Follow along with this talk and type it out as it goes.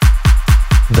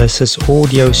This is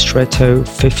Audio Stretto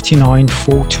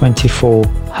 59424.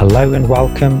 Hello and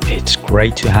welcome, it's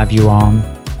great to have you on.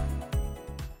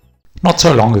 Not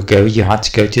so long ago you had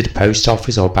to go to the post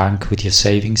office or bank with your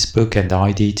savings book and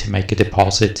ID to make a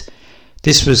deposit.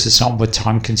 This was a somewhat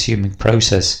time-consuming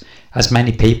process, as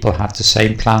many people had the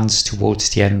same plans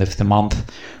towards the end of the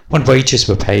month when wages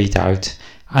were paid out,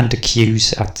 and the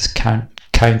queues at the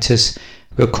counters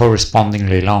were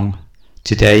correspondingly long.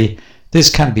 Today, this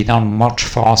can be done much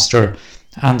faster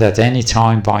and at any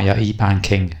time via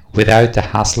eBanking, without the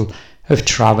hassle of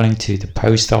travelling to the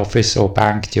post office or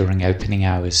bank during opening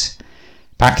hours.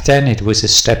 Back then it was a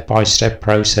step-by-step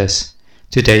process.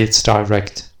 Today it's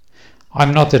direct.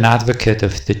 I'm not an advocate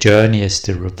of the journey as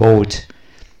the reward,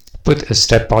 but a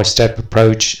step-by-step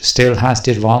approach still has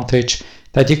the advantage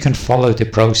that you can follow the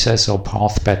process or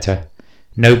path better.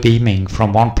 No beaming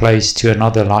from one place to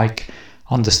another like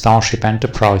on the Starship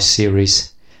Enterprise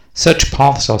series. Such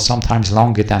paths are sometimes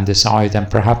longer than desired and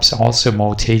perhaps also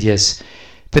more tedious,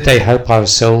 but they help our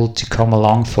soul to come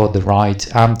along for the ride,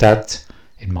 and that,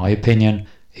 in my opinion,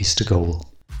 is the goal.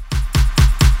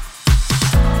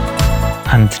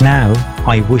 And now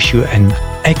I wish you an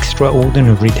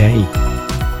extraordinary day.